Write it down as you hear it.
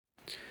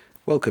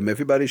Welcome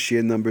everybody,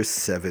 Shia number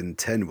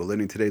 710. We're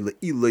learning today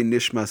Le'ilai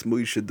Nishmas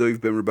Moshe Dov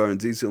Ben Rabban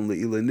Zizil and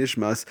Le'ilai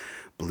Nishmas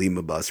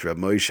Blima Bas Rab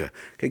Moshe.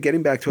 Okay,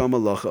 getting back to our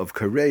malacha of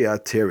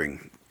Kareya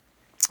tearing.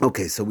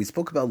 Okay, so we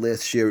spoke about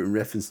last year in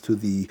reference to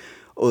the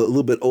a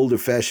little bit older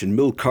fashioned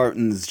milk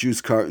cartons,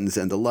 juice cartons,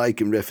 and the like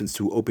in reference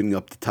to opening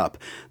up the top.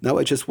 Now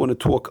I just want to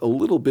talk a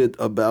little bit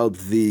about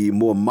the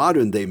more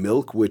modern day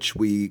milk, which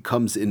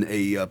comes in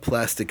a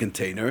plastic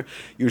container,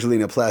 usually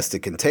in a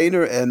plastic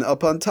container, and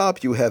up on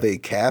top you have a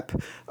cap,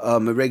 a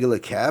regular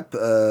cap,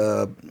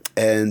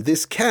 and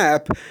this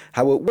cap,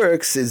 how it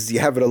works is you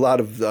have it a lot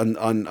of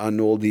on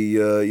all the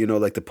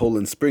like the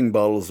Poland Spring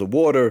bottles of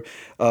water.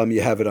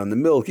 You have it on the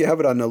milk. You have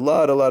it on a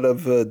lot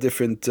of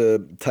different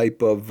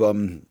type of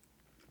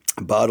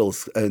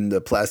bottles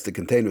and plastic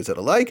containers that are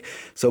alike.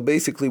 So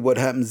basically what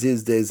happens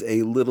is there's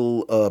a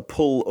little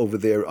pull over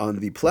there on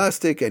the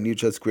plastic, and you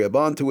just grab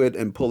onto it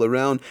and pull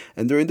around,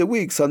 and during the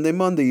week, Sunday,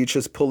 Monday, you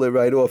just pull it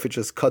right off. It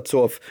just cuts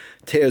off,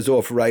 tears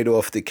off right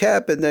off the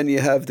cap, and then you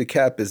have the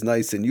cap is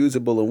nice and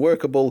usable and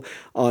workable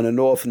on and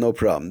off, no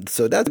problem.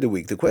 So that's the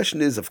week. The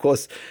question is, of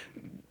course,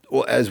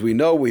 well, as we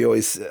know, we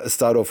always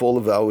start off all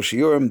of our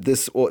shiurim.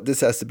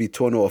 This has to be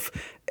torn off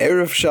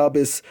erev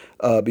Shabbos,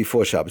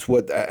 before Shabbos.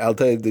 What I'll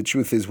tell you the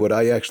truth is, what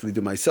I actually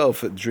do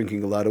myself,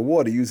 drinking a lot of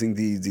water, using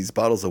these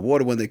bottles of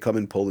water when they come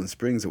in Poland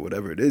Springs or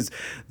whatever it is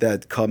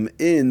that come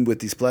in with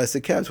these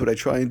plastic caps. What I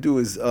try and do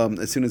is,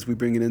 as soon as we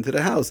bring it into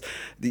the house,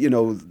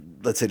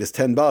 let's say there's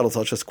 10 bottles,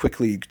 I'll just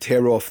quickly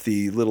tear off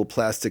the little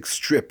plastic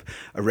strip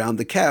around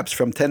the caps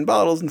from 10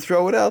 bottles and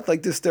throw it out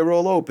like this. They're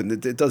all open.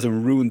 It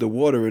doesn't ruin the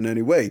water in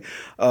any way.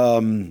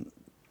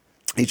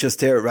 You just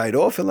tear it right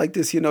off, and like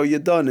this, you're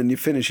done and you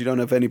finish. You don't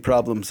have any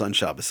problems on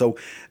Shabbos. So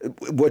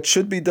what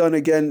should be done,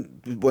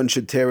 again, one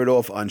should tear it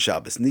off on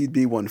Shabbos. Need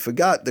be, one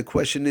forgot. The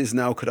question is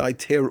now, could I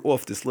tear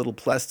off this little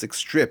plastic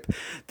strip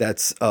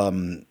that's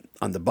on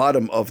the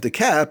bottom of the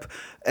cap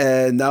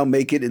and now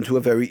make it into a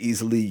very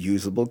easily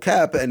usable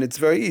cap? And it's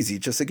very easy. You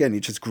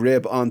just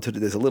grab onto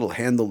there's a little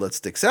handle that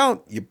sticks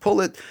out, you pull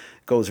it,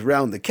 goes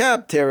around the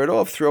cap, tear it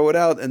off, throw it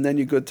out, and then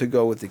you're good to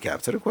go with the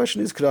cap. So the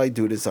question is, could I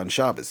do this on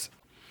Shabbos?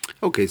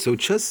 Okay, so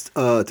just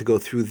to go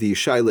through the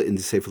Shaila in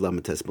the Sefer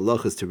Lamates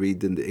Malachas, to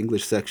read in the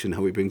English section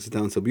how he brings it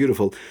down so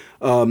beautiful,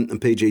 on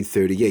page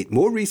 838.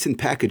 More recent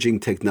packaging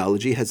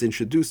technology has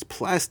introduced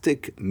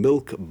plastic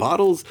milk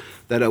bottles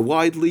that are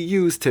widely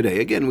used today.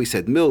 Again, we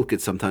said milk,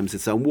 sometimes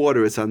it's on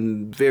water, it's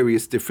on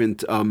various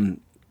different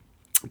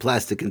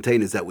plastic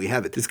containers that we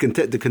have it.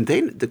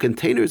 The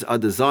containers are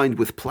designed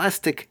with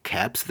plastic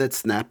caps that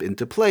snap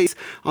into place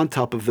on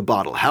top of the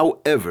bottle.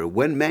 However,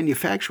 when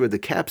manufactured, the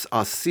caps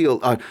are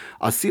sealed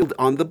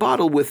on the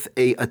bottle with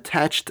a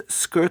attached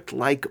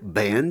skirt-like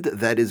band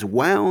that is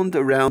wound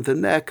around the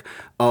neck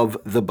of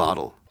the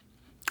bottle.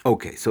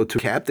 Okay, so to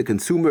cap,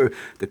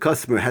 the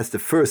customer has to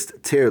first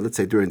tear, let's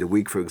say during the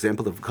week, for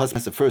example, the customer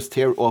has to first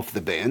tear off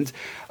the band.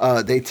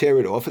 They tear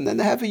it off, and then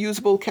they have a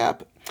usable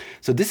cap.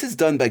 So this is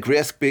done by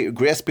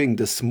grasping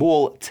the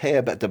small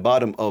tab at the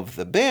bottom of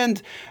the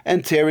band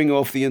and tearing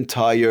off the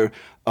entire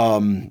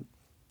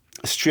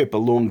strip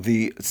along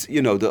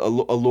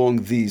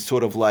along the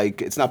sort of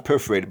like, it's not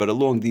perforated, but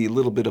along the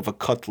little bit of a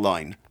cut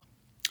line.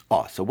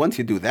 So once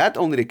you do that,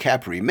 only the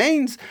cap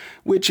remains,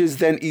 which is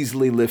then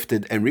easily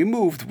lifted and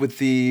removed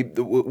with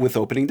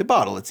opening the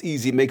bottle. It's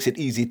easy, makes it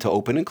easy to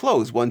open and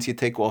close once you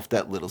take off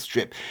that little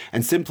strip,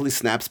 and simply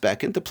snaps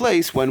back into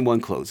place when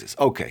one closes.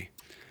 Okay.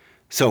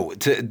 So,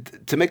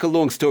 to make a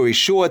long story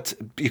short,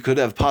 you could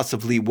have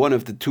possibly one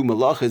of the two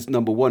malachas.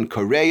 Number one,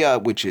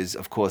 kareya, which is,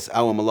 of course,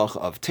 our malacha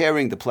of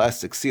tearing. The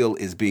plastic seal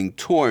is being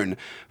torn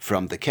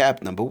from the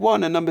cap, number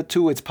one. And number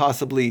two, it's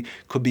possibly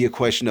could be a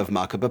question of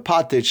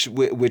makabapatich,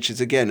 which is,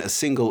 again, a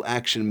single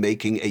action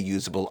making a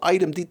usable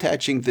item.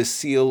 Detaching the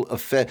seal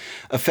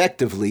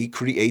effectively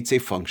creates a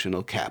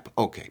functional cap.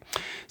 Okay,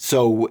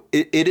 so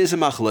it is a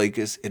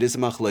machlokes. It is a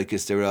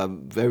machlokes. There are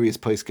various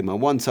poskim on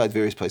one side,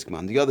 various poskim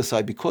on the other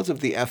side. Because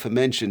of the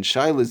aforementioned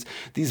shilas,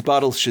 these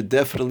bottles should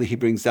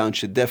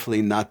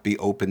definitely not be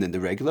opened in the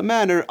regular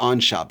manner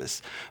on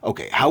Shabbos.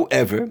 Okay,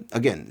 however,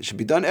 again, it should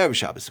be done every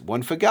Shabbos.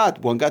 One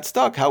forgot, one got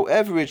stuck.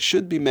 However, it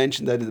should be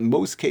mentioned that in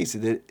most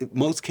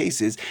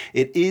cases,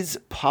 it is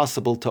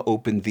possible to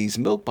open these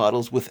milk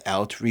bottles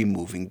without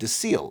removing the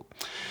seal.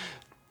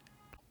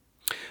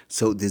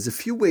 So there's a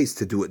few ways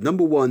to do it.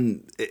 Number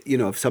one,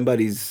 if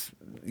somebody's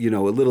a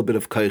little bit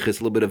of kaiches,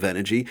 a little bit of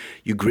energy,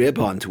 you grab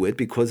onto it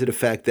because of the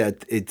fact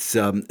that it's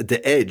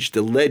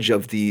the ledge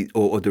of the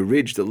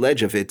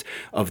ledge of it,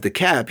 of the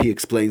cap, he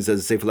explains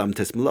as Sefer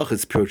Lamates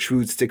Malachas,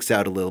 protrudes, sticks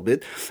out a little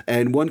bit,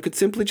 and one could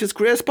simply just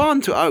grasp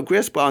onto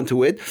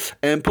it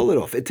and pull it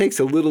off. It takes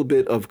a little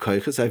bit of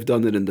kaiches. I've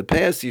done it in the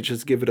past. You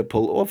just give it a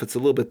pull off. It's a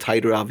little bit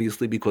tighter,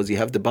 obviously, because you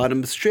have the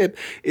bottom strip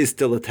is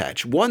still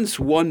attached. Once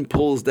one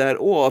pulls that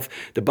off,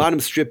 the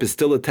bottom strip is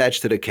still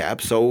attached to the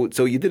cap, so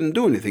you didn't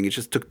do anything. You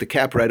just took the cap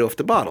cap right off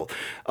the bottle.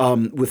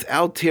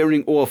 Without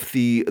tearing off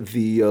the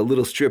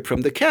little strip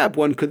from the cap,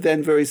 one could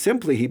then very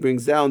simply, he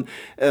brings down,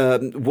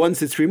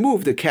 once it's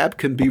removed, the cap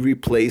can be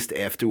replaced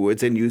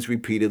afterwards and used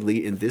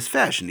repeatedly in this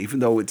fashion, even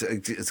though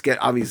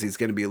obviously it's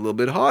going to be a little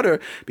bit harder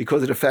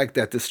because of the fact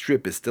that the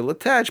strip is still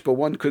attached, but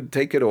one could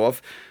take it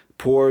off,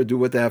 pour, do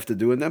what they have to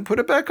do, and then put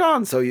it back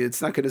on. So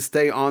it's not going to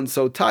stay on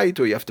so tight,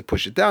 or you have to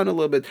push it down a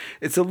little bit.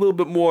 It's a little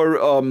bit more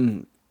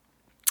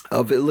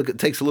it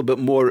takes a little bit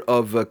more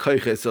of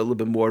koiches, a little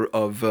bit more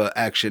of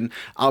action,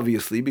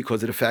 obviously,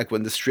 because of the fact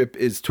when the strip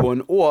is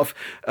torn off,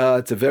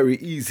 it's a very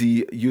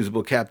easy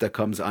usable cap that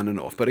comes on and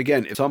off. But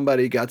again, if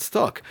somebody got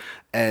stuck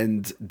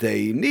and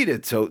they need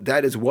it, so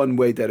that is one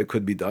way that it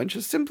could be done.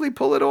 Just simply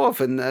pull it off,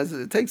 and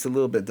it takes a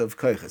little bit of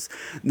koiches.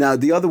 Now,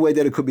 the other way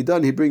that it could be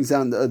done, he brings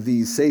down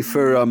the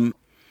Sefer.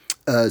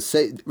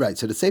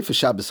 So the Sefer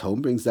Shabbos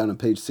Home brings down on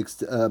page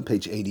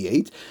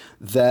 88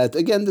 that,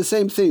 again, the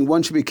same thing.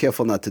 One should be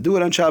careful not to do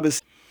it on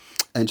Shabbos.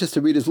 And just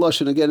to read his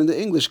lashon again in the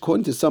English,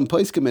 according to some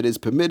poskim, it is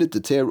permitted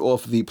to tear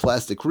off the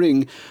plastic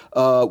ring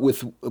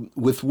with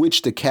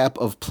which the cap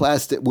of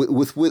plastic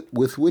with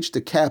which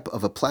the cap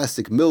of a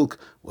plastic milk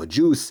or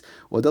juice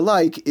or the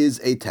like is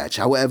attached.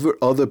 However,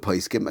 other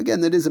poskim,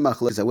 again, it is a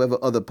machlokes. However,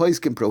 other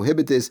poskim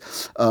prohibit this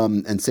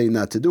and say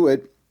not to do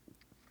it.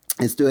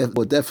 It's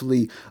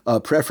definitely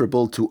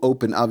preferable to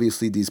open,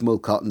 obviously, these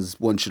milk cartons.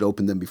 One should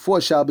open them before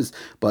Shabbos,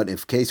 but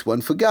if case one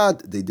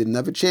forgot, they didn't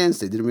have a chance,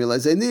 they didn't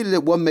realize they needed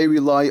it, one may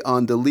rely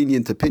on the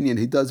lenient opinion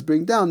he does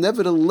bring down.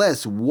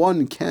 Nevertheless,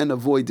 one can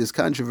avoid this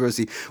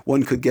controversy.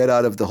 One could get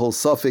out of the whole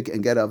suffix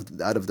and get out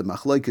of the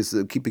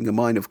machlokes, keeping in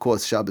mind, of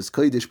course, Shabbos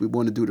Kodesh, we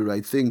want to do the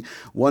right thing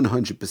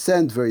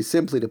 100%. Very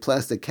simply, the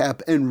plastic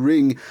cap and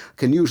ring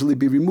can usually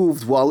be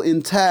removed while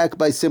intact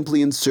by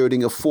simply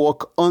inserting a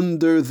fork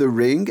under the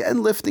ring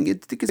and lifting it.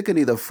 You can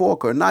either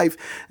fork or knife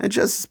and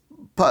just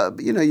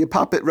you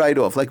pop it right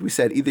off. Like we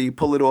said, either you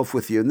pull it off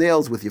with your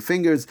nails, with your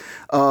fingers.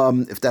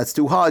 If that's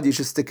too hard, you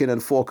just stick it in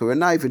a fork or a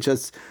knife and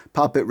just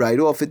pop it right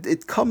off.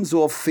 It comes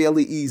off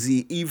fairly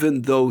easy,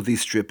 even though the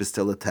strip is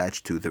still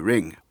attached to the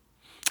ring.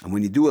 And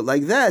when you do it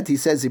like that, he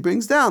says, he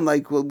brings down,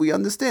 we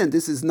understand,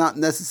 this is not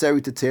necessary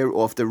to tear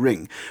off the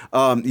ring.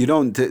 You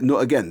don't,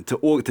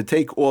 to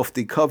take off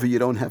the cover, you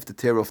don't have to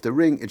tear off the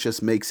ring. It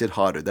just makes it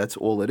harder. That's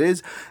all it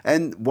is.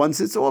 And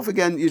once it's off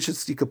again, you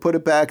could put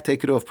it back,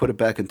 take it off, put it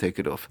back, and take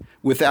it off,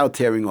 without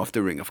tearing off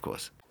the ring, of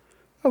course.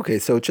 Okay,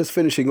 so just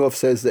finishing off,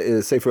 says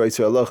that Sefer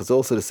Yisrael Halach is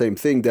also the same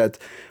thing, that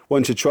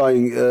one should try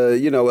and,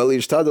 in other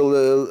words,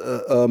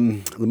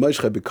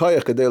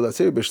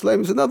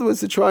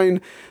 to try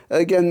and,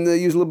 again,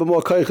 use a little bit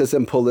more koiches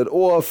and pull it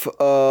off.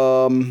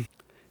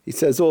 He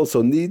says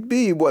also, need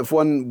be, if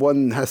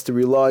one has to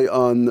rely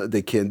on,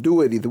 they can't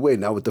do it either way,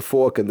 now with the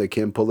fork, and they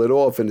can't pull it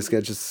off, and it's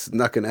just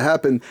not going to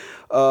happen.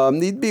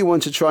 Need be,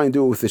 one should try and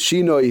do it with the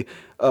shinoi,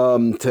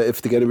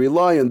 if they're going to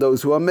rely on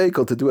those who are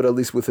makel to do it at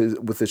least with the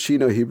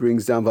shinoi. He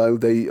brings down he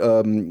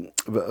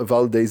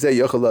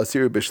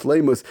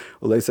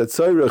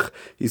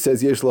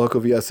says yesh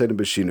lahakov yasedim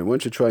b'shinoi. One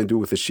should try and do it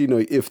with the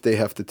shinoi if they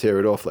have to tear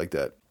it off like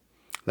that.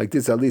 Like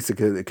this, at least it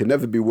can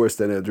never be worse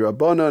than a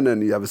drabanan,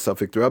 and you have a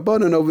suffix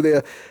drabanan over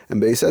there,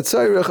 and beis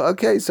atzayrich.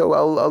 Okay, so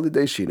I'll do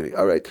shinoi.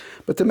 All right,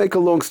 but to make a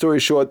long story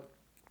short,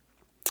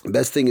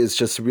 best thing is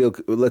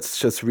let's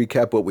just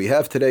recap what we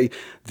have today.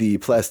 The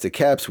plastic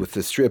caps with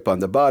the strip on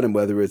the bottom,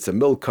 whether it's a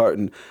milk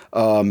carton,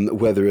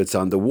 whether it's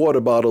on the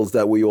water bottles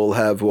that we all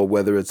have, or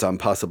whether it's on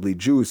possibly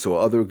juice or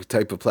other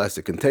type of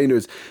plastic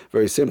containers.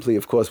 Very simply,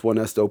 of course, one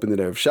has to open it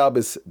Erev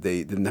Shabbos.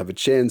 They didn't have a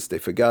chance, they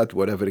forgot,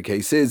 whatever the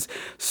case is.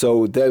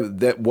 So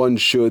that one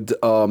should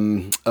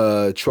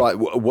try.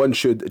 One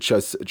should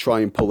just try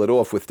and pull it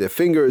off with their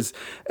fingers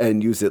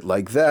and use it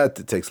like that.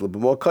 It takes a little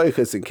bit more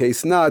koiches. In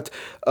case not,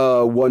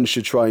 one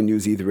should try and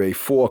use either a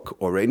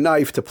fork or a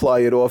knife to ply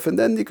it off, and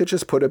then you could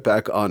just put it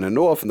back on and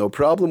off, no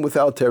problem,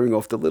 without tearing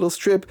off the little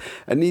strip.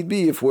 And need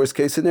be, if worst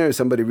case scenario,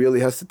 somebody really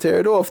has to tear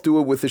it off, do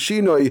it with a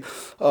shinoi,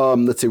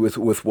 let's say with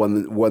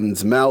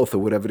one's mouth, or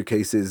whatever the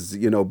case is,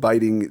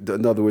 biting,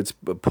 in other words,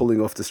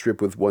 pulling off the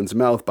strip with one's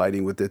mouth,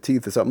 biting with their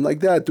teeth or something like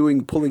that,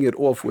 pulling it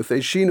off with a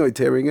shinoi,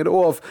 tearing it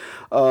off.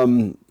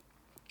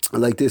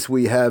 Like this,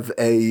 we have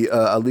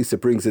at least it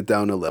brings it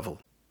down a level.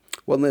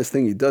 One last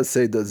thing he does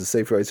say, the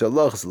Sefer Yisrael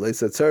Halach,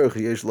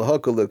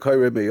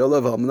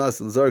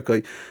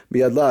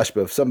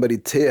 but if somebody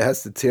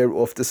has to tear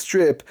off the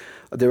strip,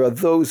 there are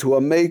those who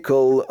are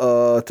makel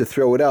to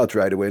throw it out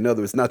right away. In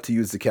other words, not to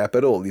use the cap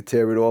at all. You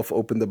tear it off,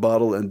 open the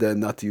bottle, and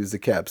then not to use the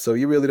cap. So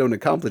you really don't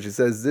accomplish. It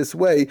says this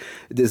way,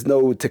 there's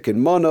no tikkun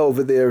mana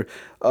over there.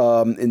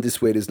 In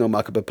this way, there's no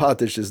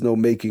makabapatish, there's no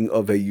making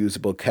of a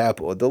usable cap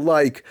or the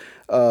like.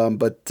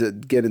 But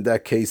again, in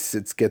that case,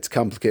 it gets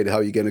complicated how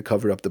you're going to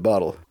cover up the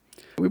bottle.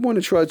 We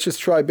want to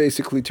try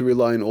basically to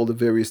rely on all the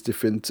various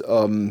different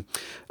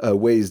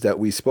ways that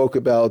we spoke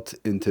about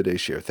in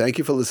today's share. Thank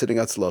you for listening.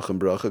 Atzlach and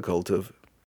bracha kol tov.